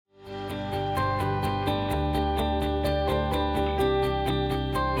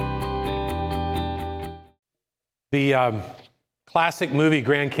The classic movie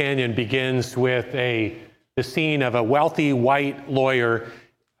Grand Canyon begins with the scene of a wealthy white lawyer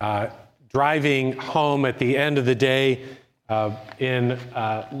driving home at the end of the day in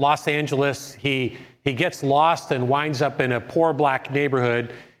Los Angeles. He gets lost and winds up in a poor black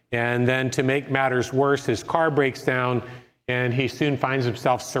neighborhood, and then to make matters worse, his car breaks down and he soon finds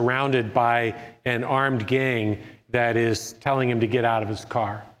himself surrounded by an armed gang that is telling him to get out of his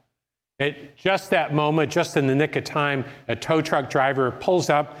car. At just that moment, just in the nick of time, a tow truck driver pulls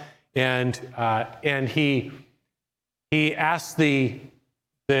up and he asks the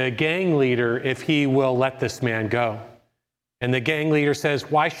gang leader if he will let this man go. And the gang leader says,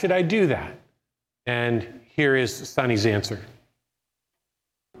 "Why should I do that?" And here is Sonny's answer.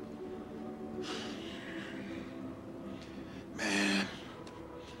 Man,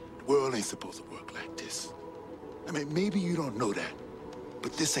 the world ain't supposed to work like this. I mean, maybe you don't know that,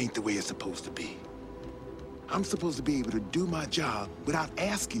 but this ain't the way it's supposed to be. I'm supposed to be able to do my job without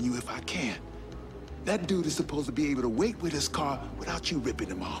asking you if I can. That dude is supposed to be able to wait with his car without you ripping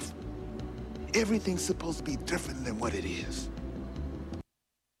him off. Everything's supposed to be different than what it is.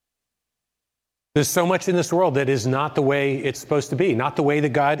 There's so much in this world that is not the way it's supposed to be, not the way that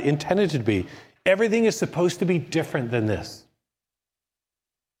God intended it to be. Everything is supposed to be different than this.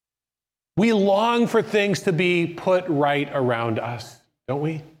 We long for things to be put right around us, don't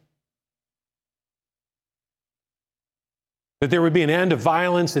we? That there would be an end of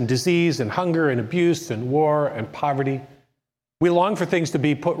violence and disease and hunger and abuse and war and poverty. We long for things to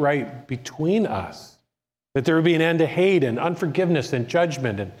be put right between us. That there would be an end to hate and unforgiveness and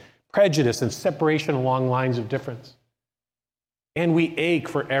judgment and prejudice and separation along lines of difference. And we ache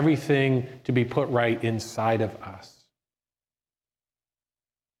for everything to be put right inside of us.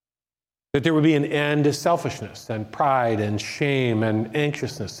 That there would be an end to selfishness and pride and shame and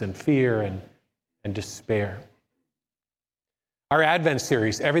anxiousness and fear and despair. Our Advent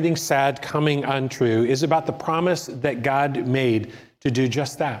series, Everything Sad Coming Untrue, is about the promise that God made to do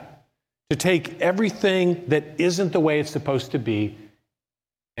just that, to take everything that isn't the way it's supposed to be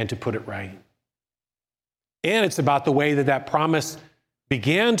and to put it right. And it's about the way that that promise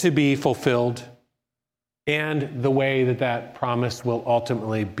began to be fulfilled and the way that that promise will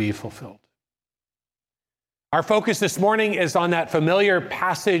ultimately be fulfilled. Our focus this morning is on that familiar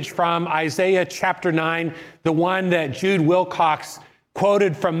passage from Isaiah chapter 9, the one that Jude Wilcox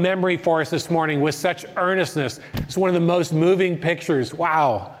quoted from memory for us this morning with such earnestness. It's one of the most moving pictures.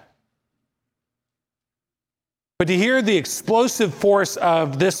 Wow. But to hear the explosive force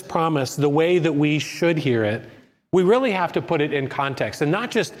of this promise, the way that we should hear it, we really have to put it in context, and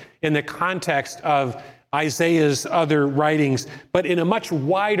not just in the context of Isaiah's other writings, but in a much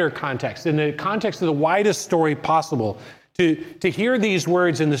wider context, in the context of the widest story possible, to hear these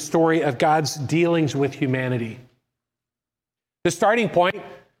words in the story of God's dealings with humanity. The starting point,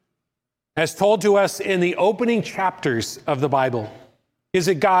 as told to us in the opening chapters of the Bible, is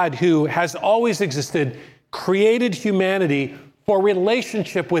a God who has always existed, created humanity for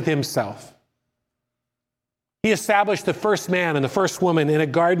relationship with himself. He established the first man and the first woman in a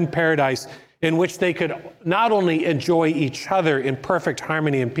garden paradise in which they could not only enjoy each other in perfect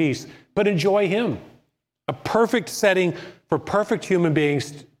harmony and peace, but enjoy him. A perfect setting for perfect human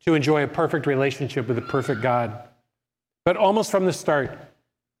beings to enjoy a perfect relationship with a perfect God. But almost from the start,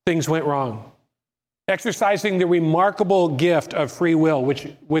 things went wrong. Exercising the remarkable gift of free will,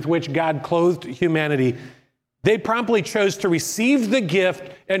 with which God clothed humanity, they promptly chose to receive the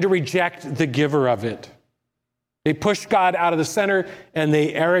gift and to reject the giver of it. They pushed God out of the center and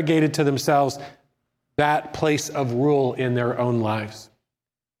they arrogated to themselves that place of rule in their own lives,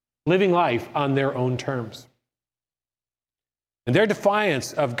 living life on their own terms. And their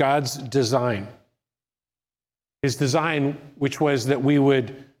defiance of God's design, his design, which was that we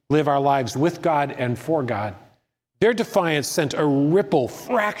would live our lives with God and for God, their defiance sent a ripple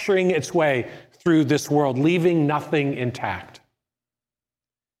fracturing its way through this world, leaving nothing intact.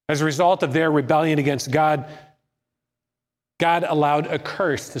 As a result of their rebellion against God, God allowed a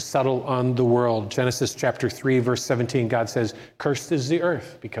curse to settle on the world. Genesis chapter 3, verse 17, God says, "Cursed is the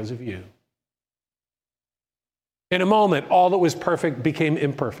earth because of you." In a moment, all that was perfect became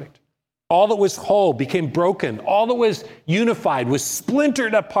imperfect. All that was whole became broken. All that was unified was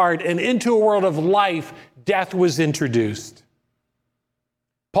splintered apart, and into a world of life, death was introduced.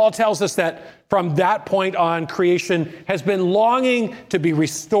 Paul tells us that from that point on, creation has been longing to be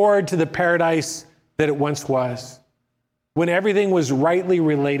restored to the paradise that it once was, when everything was rightly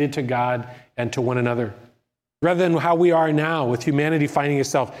related to God and to one another, rather than how we are now, with humanity finding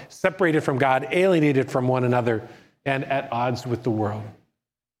itself separated from God, alienated from one another, and at odds with the world.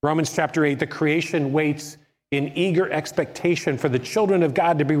 Romans chapter 8, the creation waits in eager expectation for the children of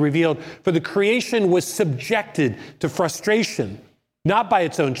God to be revealed. For the creation was subjected to frustration, not by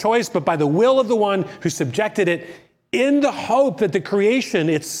its own choice, but by the will of the one who subjected it, in the hope that the creation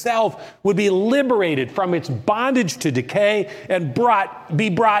itself would be liberated from its bondage to decay and be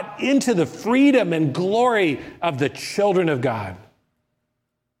brought into the freedom and glory of the children of God.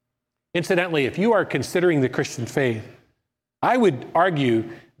 Incidentally, if you are considering the Christian faith, I would argue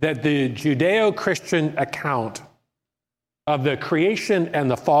that the Judeo-Christian account of the creation and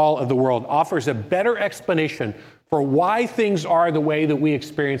the fall of the world offers a better explanation for why things are the way that we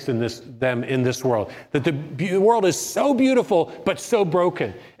experience them in this world. That the world is so beautiful, but so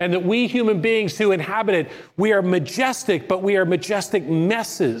broken. And that we human beings who inhabit it, we are majestic, but we are majestic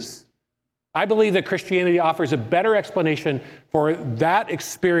messes. I believe that Christianity offers a better explanation for that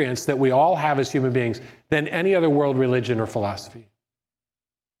experience that we all have as human beings than any other world religion or philosophy.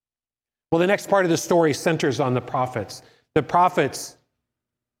 Well, the next part of the story centers on the prophets. The prophets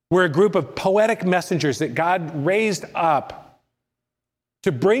were a group of poetic messengers that God raised up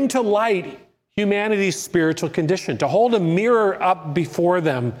to bring to light humanity's spiritual condition, to hold a mirror up before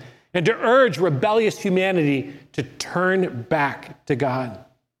them, and to urge rebellious humanity to turn back to God.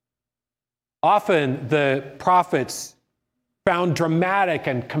 Often the prophets found dramatic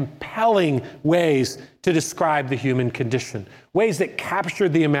and compelling ways to describe the human condition, ways that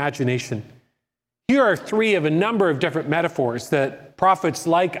captured the imagination. Here are three of a number of different metaphors that prophets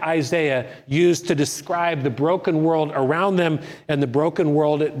like Isaiah used to describe the broken world around them and the broken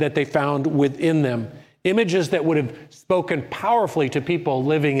world that they found within them. Images that would have spoken powerfully to people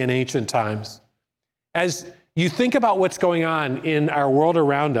living in ancient times. As you think about what's going on in our world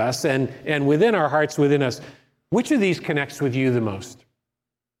around us and within our hearts within us, which of these connects with you the most?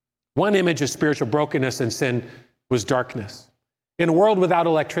 One image of spiritual brokenness and sin was darkness. In a world without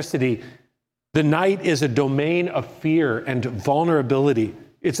electricity, the night is a domain of fear and vulnerability.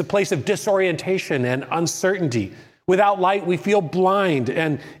 It's a place of disorientation and uncertainty. Without light, we feel blind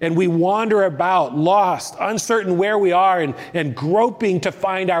and we wander about, lost, uncertain where we are and groping to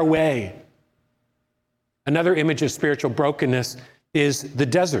find our way. Another image of spiritual brokenness is the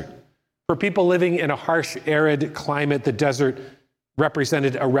desert. For people living in a harsh, arid climate, the desert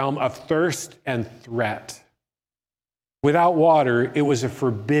represented a realm of thirst and threat. Without water, it was a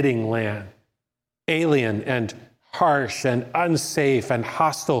forbidding land. Alien and harsh and unsafe and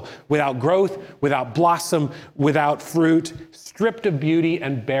hostile, without growth, without blossom, without fruit, stripped of beauty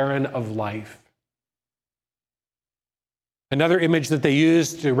and barren of life. Another image that they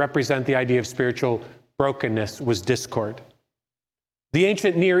used to represent the idea of spiritual brokenness was discord. The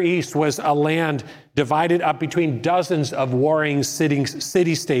ancient Near East was a land divided up between dozens of warring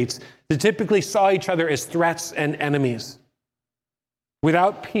city-states that typically saw each other as threats and enemies.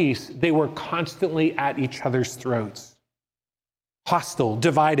 Without peace, they were constantly at each other's throats. Hostile,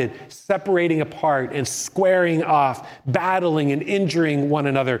 divided, separating apart and squaring off, battling and injuring one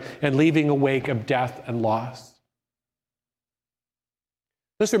another and leaving a wake of death and loss.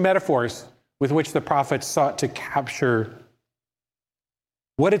 Those are metaphors with which the prophets sought to capture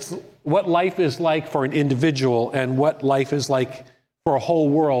what life is like for an individual and what life is like for a whole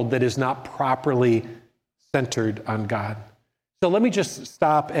world that is not properly centered on God. So let me just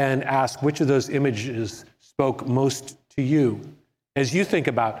stop and ask which of those images spoke most to you as you think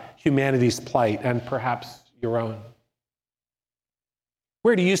about humanity's plight and perhaps your own.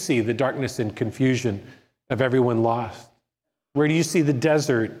 Where do you see the darkness and confusion of everyone lost? Where do you see the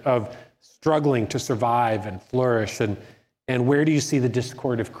desert of struggling to survive and flourish? And where do you see the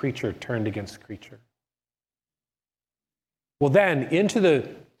discord of creature turned against creature? Well, then, into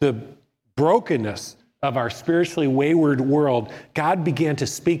the brokenness of our spiritually wayward world, God began to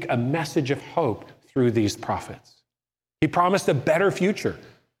speak a message of hope through these prophets. He promised a better future,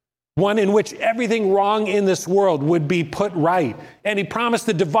 one in which everything wrong in this world would be put right. And he promised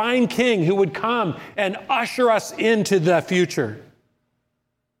the divine king who would come and usher us into the future.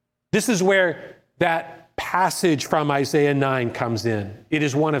 This is where that passage from Isaiah 9 comes in. It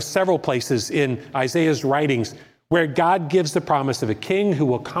is one of several places in Isaiah's writings where God gives the promise of a king who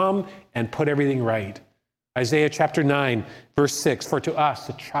will come and put everything right. Isaiah chapter 9, verse 6, "For to us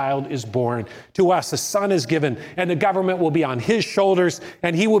a child is born, to us a son is given, and the government will be on his shoulders,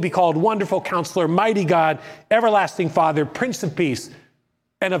 and he will be called Wonderful Counselor, Mighty God, Everlasting Father, Prince of Peace.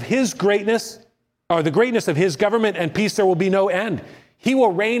 And of his greatness, or the greatness of his government and peace, there will be no end. He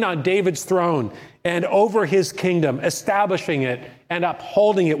will reign on David's throne and over his kingdom, establishing it and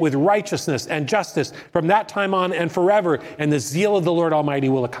upholding it with righteousness and justice from that time on and forever. And the zeal of the Lord Almighty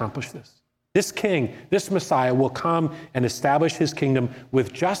will accomplish this." This king, this Messiah will come and establish his kingdom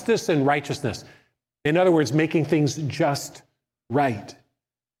with justice and righteousness. In other words, making things just right.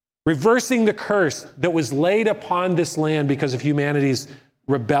 Reversing the curse that was laid upon this land because of humanity's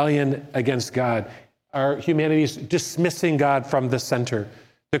rebellion against God, or humanity's dismissing God from the center.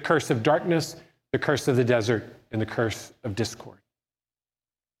 The curse of darkness, the curse of the desert, and the curse of discord.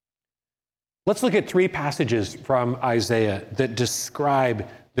 Let's look at 3 passages from Isaiah that describe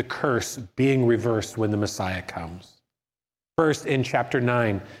the curse being reversed when the Messiah comes. First, in chapter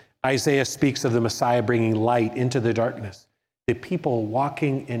 9, Isaiah speaks of the Messiah bringing light into the darkness. The people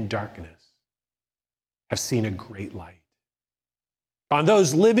walking in darkness have seen a great light. On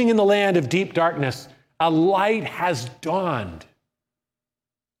those living in the land of deep darkness, a light has dawned.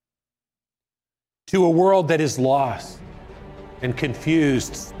 To a world that is lost and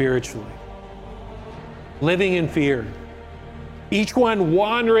confused spiritually, living in fear, each one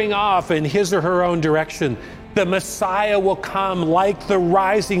wandering off in his or her own direction, the Messiah will come like the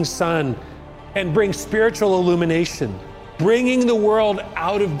rising sun and bring spiritual illumination, bringing the world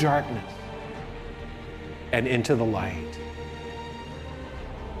out of darkness and into the light.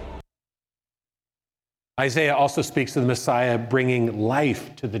 Isaiah also speaks of the Messiah bringing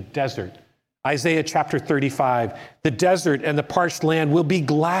life to the desert. Isaiah chapter 35, the desert and the parched land will be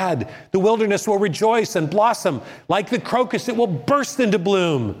glad. The wilderness will rejoice and blossom. Like the crocus, it will burst into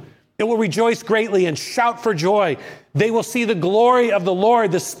bloom. It will rejoice greatly and shout for joy. They will see the glory of the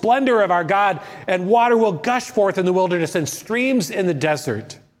Lord, the splendor of our God, and water will gush forth in the wilderness and streams in the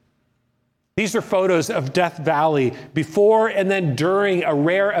desert. These are photos of Death Valley before and then during a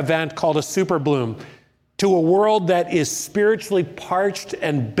rare event called a super bloom. To a world that is spiritually parched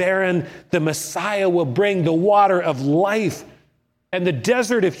and barren, the Messiah will bring the water of life, and the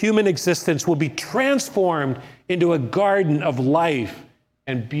desert of human existence will be transformed into a garden of life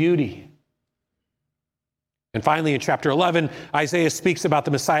and beauty. And finally, in chapter 11, Isaiah speaks about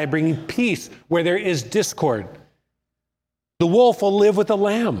the Messiah bringing peace where there is discord. The wolf will live with the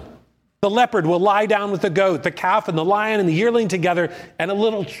lamb. The leopard will lie down with the goat, the calf and the lion and the yearling together, and a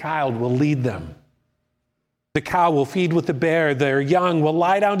little child will lead them. The cow will feed with the bear. Their young will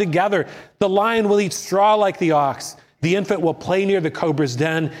lie down together. The lion will eat straw like the ox. The infant will play near the cobra's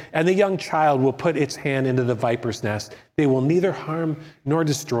den, and the young child will put its hand into the viper's nest. They will neither harm nor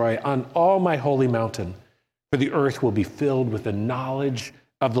destroy on all my holy mountain, for the earth will be filled with the knowledge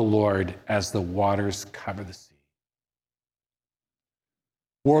of the Lord as the waters cover the sea.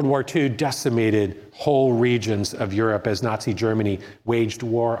 World War II decimated whole regions of Europe as Nazi Germany waged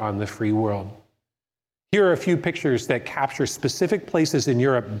war on the free world. Here are a few pictures that capture specific places in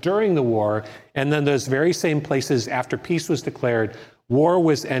Europe during the war, and then those very same places after peace was declared, war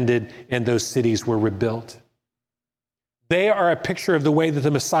was ended, and those cities were rebuilt. They are a picture of the way that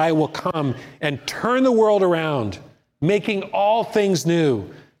the Messiah will come and turn the world around, making all things new,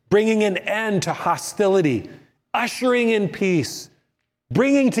 bringing an end to hostility, ushering in peace,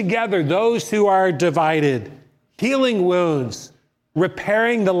 bringing together those who are divided, healing wounds,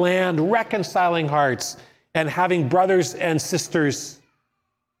 repairing the land, reconciling hearts, and having brothers and sisters,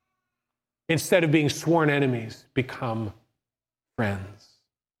 instead of being sworn enemies, become friends.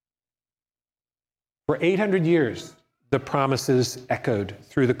 For 800 years, the promises echoed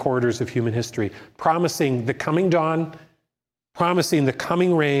through the corridors of human history, promising the coming dawn, promising the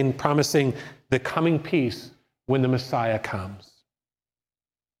coming rain, promising the coming peace when the Messiah comes.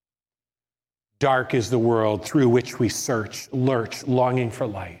 Dark is the world through which we lurch, longing for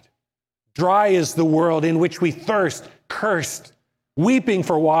light. Dry is the world in which we thirst, cursed, weeping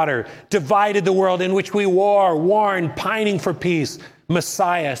for water. Divided the world in which we warn, pining for peace.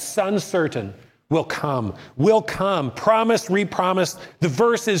 Messiah, sun certain, will come, promised, repromised. The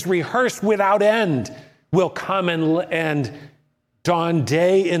verses rehearsed without end, will come and dawn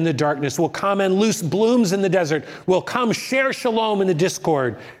day in the darkness, will come and loose blooms in the desert, will come share shalom in the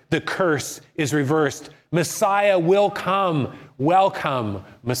discord. The curse is reversed. Messiah will come. Welcome,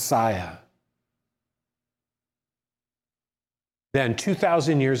 Messiah. Then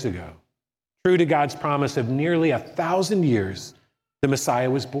 2,000 years ago, true to God's promise of nearly 1,000 years, the Messiah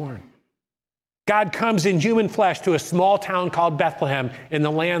was born. God comes in human flesh to a small town called Bethlehem in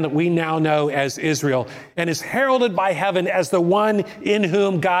the land that we now know as Israel, and is heralded by heaven as the one in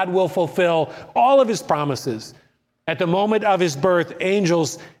whom God will fulfill all of his promises. At the moment of his birth,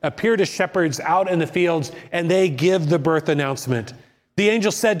 angels appear to shepherds out in the fields, and they give the birth announcement. The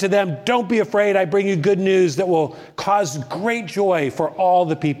angel said to them, "Don't be afraid, I bring you good news that will cause great joy for all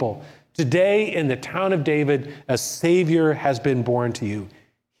the people. Today in the town of David, a Savior has been born to you.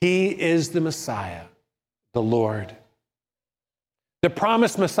 He is the Messiah, the Lord." The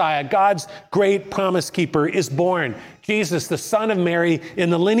promised Messiah, God's great promise keeper, is born. Jesus, the son of Mary, in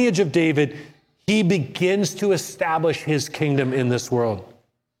the lineage of David. He begins to establish his kingdom in this world.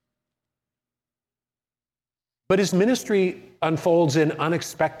 But his ministry unfolds in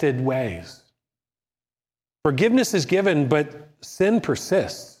unexpected ways. Forgiveness is given, but sin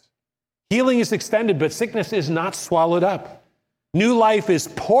persists. Healing is extended, but sickness is not swallowed up. New life is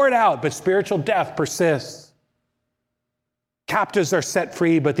poured out, but spiritual death persists. Captives are set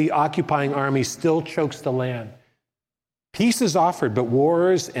free, but the occupying army still chokes the land. Peace is offered, but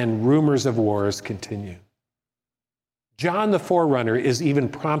wars and rumors of wars continue. John the forerunner is even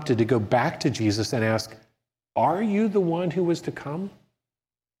prompted to go back to Jesus and ask, are you the one who was to come?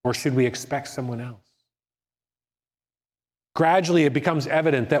 Or should we expect someone else? Gradually, it becomes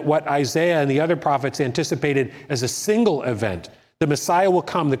evident that what Isaiah and the other prophets anticipated as a single event, the Messiah will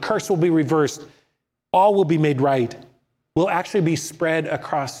come, the curse will be reversed, all will be made right, will actually be spread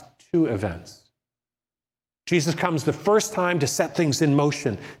across two events. Jesus comes the first time to set things in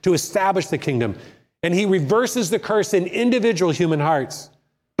motion, to establish the kingdom, and he reverses the curse in individual human hearts.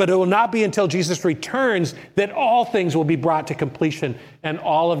 But it will not be until Jesus returns that all things will be brought to completion and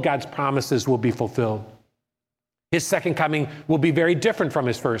all of God's promises will be fulfilled. His second coming will be very different from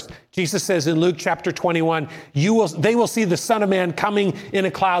his first. Jesus says in Luke chapter 21, they will see the Son of Man coming in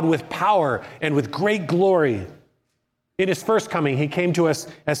a cloud with power and with great glory. In his first coming, he came to us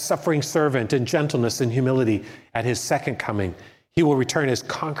as suffering servant in gentleness and humility. At his second coming, he will return as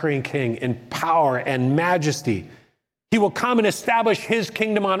conquering king in power and majesty. He will come and establish his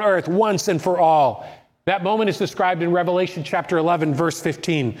kingdom on earth once and for all. That moment is described in Revelation chapter 11, verse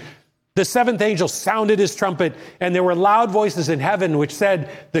 15. The seventh angel sounded his trumpet, and there were loud voices in heaven which said,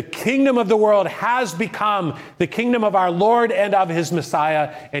 the kingdom of the world has become the kingdom of our Lord and of his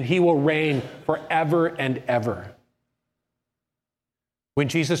Messiah, and he will reign forever and ever. When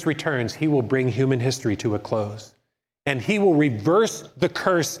Jesus returns, he will bring human history to a close, and he will reverse the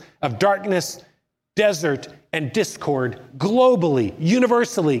curse of darkness, desert, and discord globally,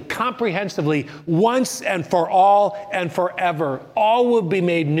 universally, comprehensively, once and for all and forever. All will be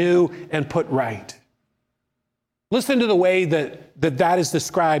made new and put right. Listen to the way that is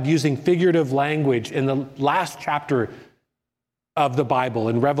described using figurative language in the last chapter of the Bible,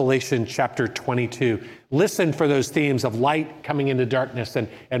 in Revelation chapter 22. Listen for those themes of light coming into darkness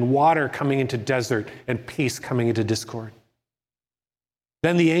and water coming into desert and peace coming into discord.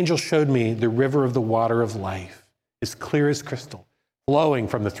 Then the angel showed me the river of the water of life, as clear as crystal, flowing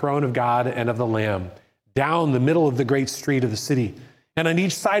from the throne of God and of the Lamb, down the middle of the great street of the city. And on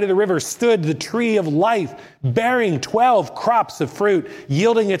each side of the river stood the tree of life, bearing 12 crops of fruit,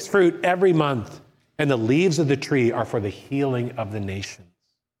 yielding its fruit every month. And the leaves of the tree are for the healing of the nations.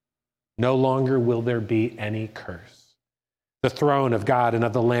 No longer will there be any curse. The throne of God and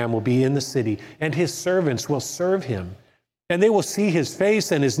of the Lamb will be in the city, and his servants will serve him. And they will see his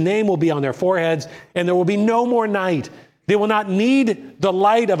face, and his name will be on their foreheads, and there will be no more night. They will not need the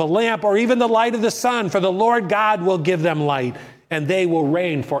light of a lamp or even the light of the sun, for the Lord God will give them light, and they will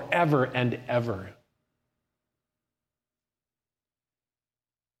reign forever and ever.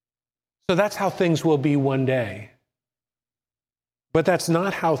 So that's how things will be one day. But that's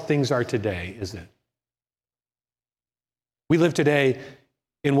not how things are today, is it? We live today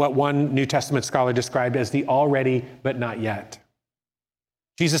in what one New Testament scholar described as the already but not yet.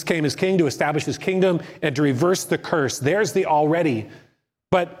 Jesus came as king to establish his kingdom and to reverse the curse. There's the already.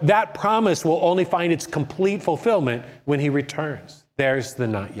 But that promise will only find its complete fulfillment when he returns. There's the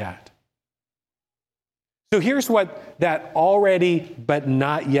not yet. So here's what that already but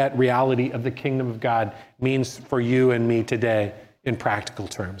not yet reality of the kingdom of God means for you and me today in practical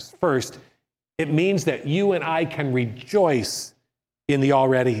terms. First, it means that you and I can rejoice in the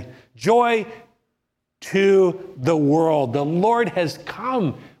already. Joy to the world. The Lord has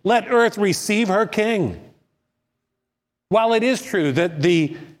come. Let earth receive her king. While it is true that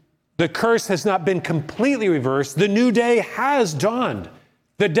the curse has not been completely reversed, the new day has dawned.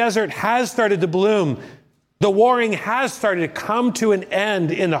 The desert has started to bloom. The warring has started to come to an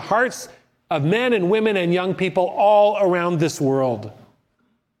end in the hearts of men and women and young people all around this world.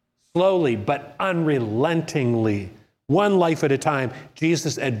 Slowly but unrelentingly, one life at a time,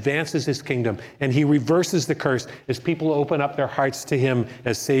 Jesus advances his kingdom and he reverses the curse as people open up their hearts to him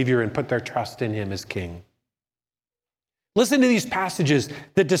as Savior and put their trust in him as King. Listen to these passages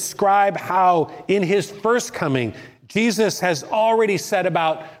that describe how in his first coming, Jesus has already set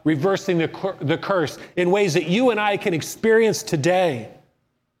about reversing the curse in ways that you and I can experience today.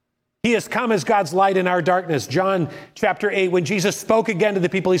 He has come as God's light in our darkness. John chapter 8, when Jesus spoke again to the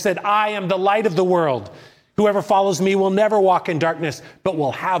people, he said, I am the light of the world. Whoever follows me will never walk in darkness, but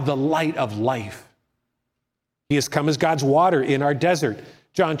will have the light of life. He has come as God's water in our desert.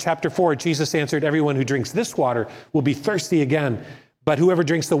 John chapter 4, Jesus answered, everyone who drinks this water will be thirsty again, but whoever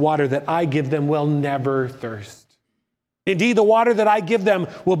drinks the water that I give them will never thirst. Indeed, the water that I give them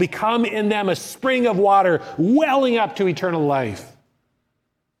will become in them a spring of water welling up to eternal life.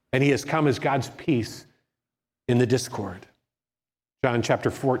 And he has come as God's peace in the discord. John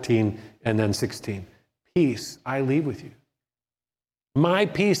chapter 14 and then 16. Peace I leave with you. My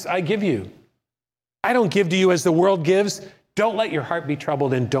peace I give you. I don't give to you as the world gives. Don't let your heart be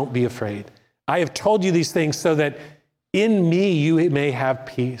troubled and don't be afraid. I have told you these things so that in me you may have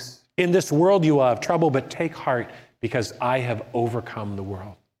peace. In this world you will have trouble, but take heart because I have overcome the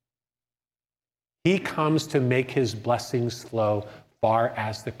world. He comes to make his blessings flow far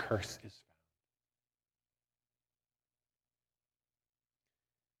as the curse is found.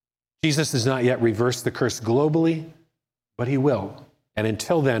 Jesus has not yet reversed the curse globally, but he will. And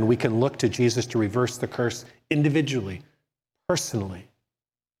until then, we can look to Jesus to reverse the curse individually, personally,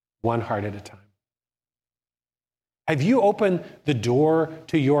 one heart at a time. Have you opened the door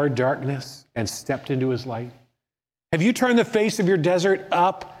to your darkness and stepped into his light? Have you turned the face of your desert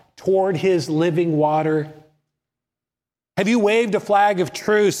up toward his living water? Have you waved a flag of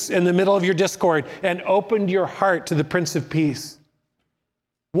truce in the middle of your discord and opened your heart to the Prince of Peace?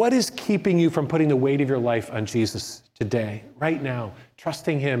 What is keeping you from putting the weight of your life on Jesus today, right now,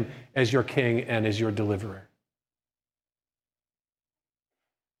 trusting him as your king and as your deliverer?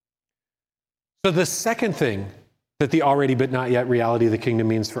 So the second thing that the already but not yet reality of the kingdom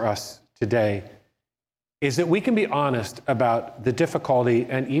means for us today is that we can be honest about the difficulty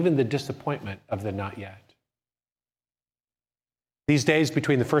and even the disappointment of the not yet. These days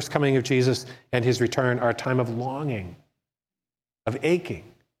between the first coming of Jesus and his return are a time of longing, of aching.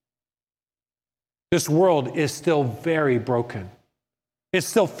 This world is still very broken. It's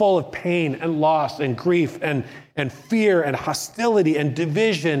still full of pain and loss and grief and fear and hostility and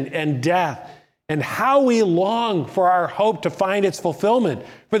division and death. And how we long for our hope to find its fulfillment,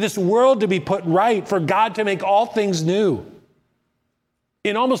 for this world to be put right, for God to make all things new.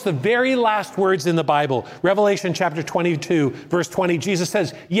 In almost the very last words in the Bible, Revelation chapter 22, verse 20, Jesus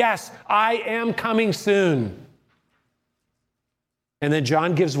says, yes, I am coming soon. And then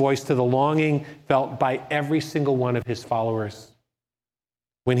John gives voice to the longing felt by every single one of his followers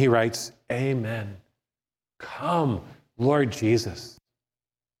when he writes, Amen. Come, Lord Jesus.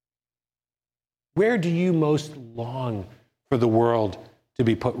 Where do you most long for the world to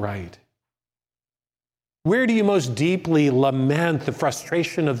be put right? Where do you most deeply lament the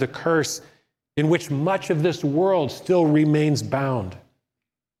frustration of the curse in which much of this world still remains bound?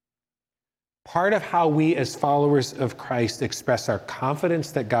 Part of how we as followers of Christ express our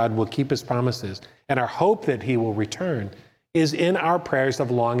confidence that God will keep his promises and our hope that he will return is in our prayers of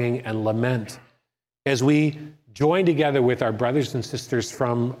longing and lament as we join together with our brothers and sisters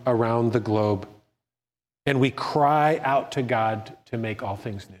from around the globe and we cry out to God to make all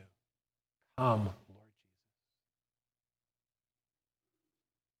things new. Come, Lord Jesus.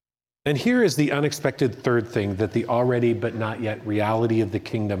 And here is the unexpected third thing that the already but not yet reality of the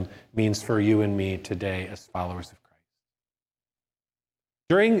kingdom means for you and me today as followers of Christ.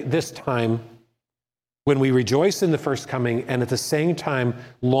 During this time, when we rejoice in the first coming and at the same time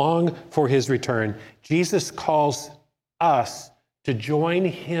long for his return, Jesus calls us to join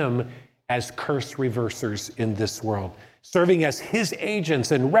him as curse reversers in this world, serving as his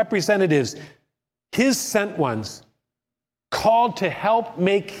agents and representatives, his sent ones, called to help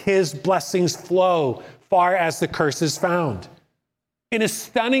make his blessings flow far as the curse is found. In a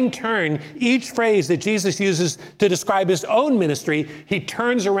stunning turn, each phrase that Jesus uses to describe his own ministry, he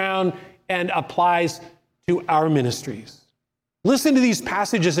turns around and applies to our ministries. Listen to these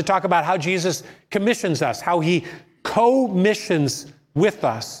passages that talk about how Jesus commissions us, how he co-missions with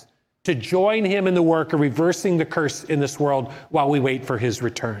us to join him in the work of reversing the curse in this world while we wait for his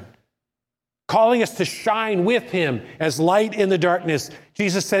return. Calling us to shine with him as light in the darkness,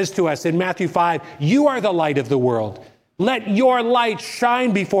 Jesus says to us in Matthew 5, you are the light of the world. Let your light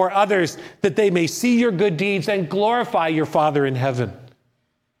shine before others that they may see your good deeds and glorify your Father in heaven.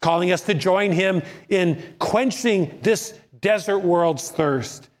 Calling us to join him in quenching this desert world's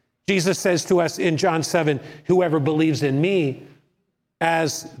thirst. Jesus says to us in John 7, whoever believes in me,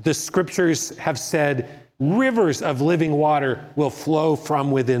 as the scriptures have said, rivers of living water will flow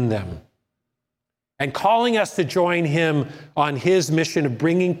from within them. And calling us to join him on his mission of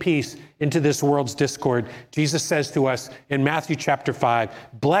bringing peace into this world's discord, Jesus says to us in Matthew chapter 5,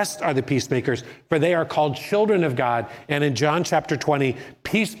 blessed are the peacemakers, for they are called children of God. And in John chapter 20,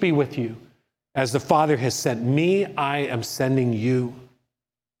 peace be with you. As the Father has sent me, I am sending you.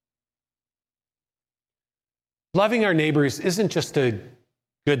 Loving our neighbors isn't just a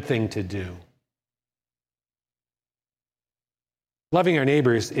good thing to do. Loving our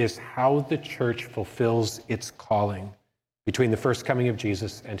neighbors is how the church fulfills its calling between the first coming of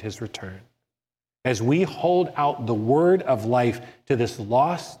Jesus and his return. As we hold out the word of life to this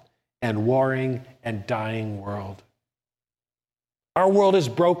lost and warring and dying world. Our world is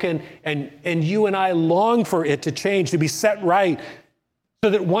broken, and you and I long for it to change, to be set right, so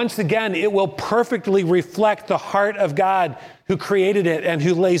that once again it will perfectly reflect the heart of God who created it and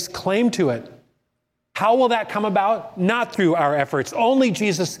who lays claim to it. How will that come about? Not through our efforts. Only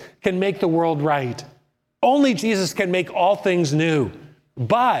Jesus can make the world right. Only Jesus can make all things new.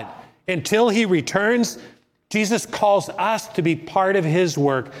 But until he returns, Jesus calls us to be part of his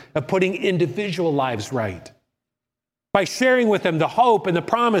work of putting individual lives right. By sharing with them the hope and the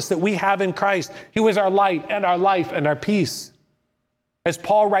promise that we have in Christ, who is our light and our life and our peace. As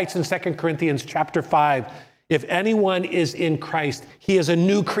Paul writes in 2 Corinthians chapter 5, if anyone is in Christ, he is a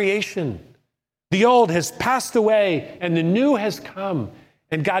new creation. The old has passed away and the new has come.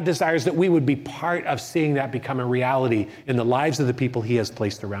 And God desires that we would be part of seeing that become a reality in the lives of the people he has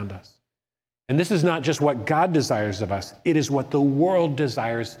placed around us. And this is not just what God desires of us, it is what the world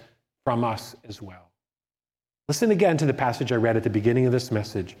desires from us as well. Listen again to the passage I read at the beginning of this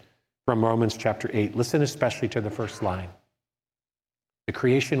message from Romans chapter 8. Listen especially to the first line. The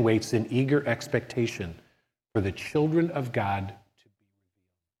creation waits in eager expectation for the children of God.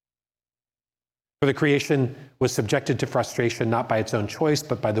 For the creation was subjected to frustration, not by its own choice,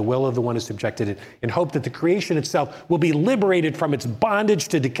 but by the will of the one who subjected it, in hope that the creation itself will be liberated from its bondage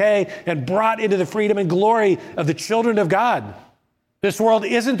to decay and brought into the freedom and glory of the children of God. This world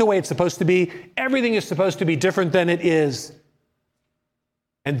isn't the way it's supposed to be. Everything is supposed to be different than it is.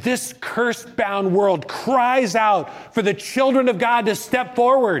 And this curse-bound world cries out for the children of God to step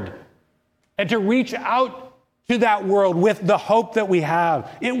forward and to reach out to that world with the hope that we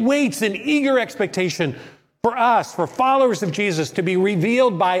have. It waits in eager expectation for us, for followers of Jesus, to be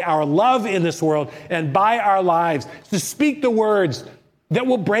revealed by our love in this world and by our lives, to speak the words that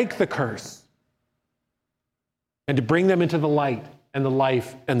will break the curse and to bring them into the light and the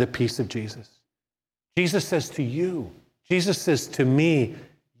life and the peace of Jesus. Jesus says to you, Jesus says to me,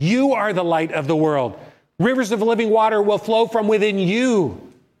 you are the light of the world. Rivers of living water will flow from within you.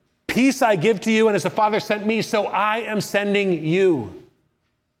 Peace I give to you, and as the Father sent me, so I am sending you.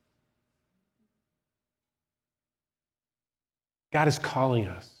 God is calling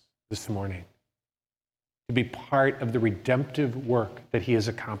us this morning to be part of the redemptive work that he is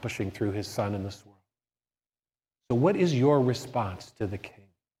accomplishing through his Son in this world. So what is your response to the King?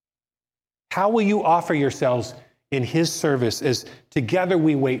 How will you offer yourselves in his service as together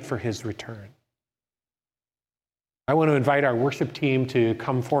we wait for his return? I want to invite our worship team to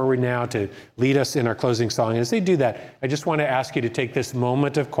come forward now to lead us in our closing song. And as they do that, I just want to ask you to take this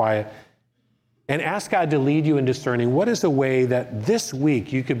moment of quiet and ask God to lead you in discerning what is a way that this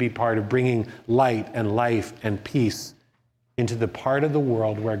week you could be part of bringing light and life and peace into the part of the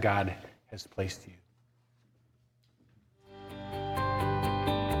world where God has placed you.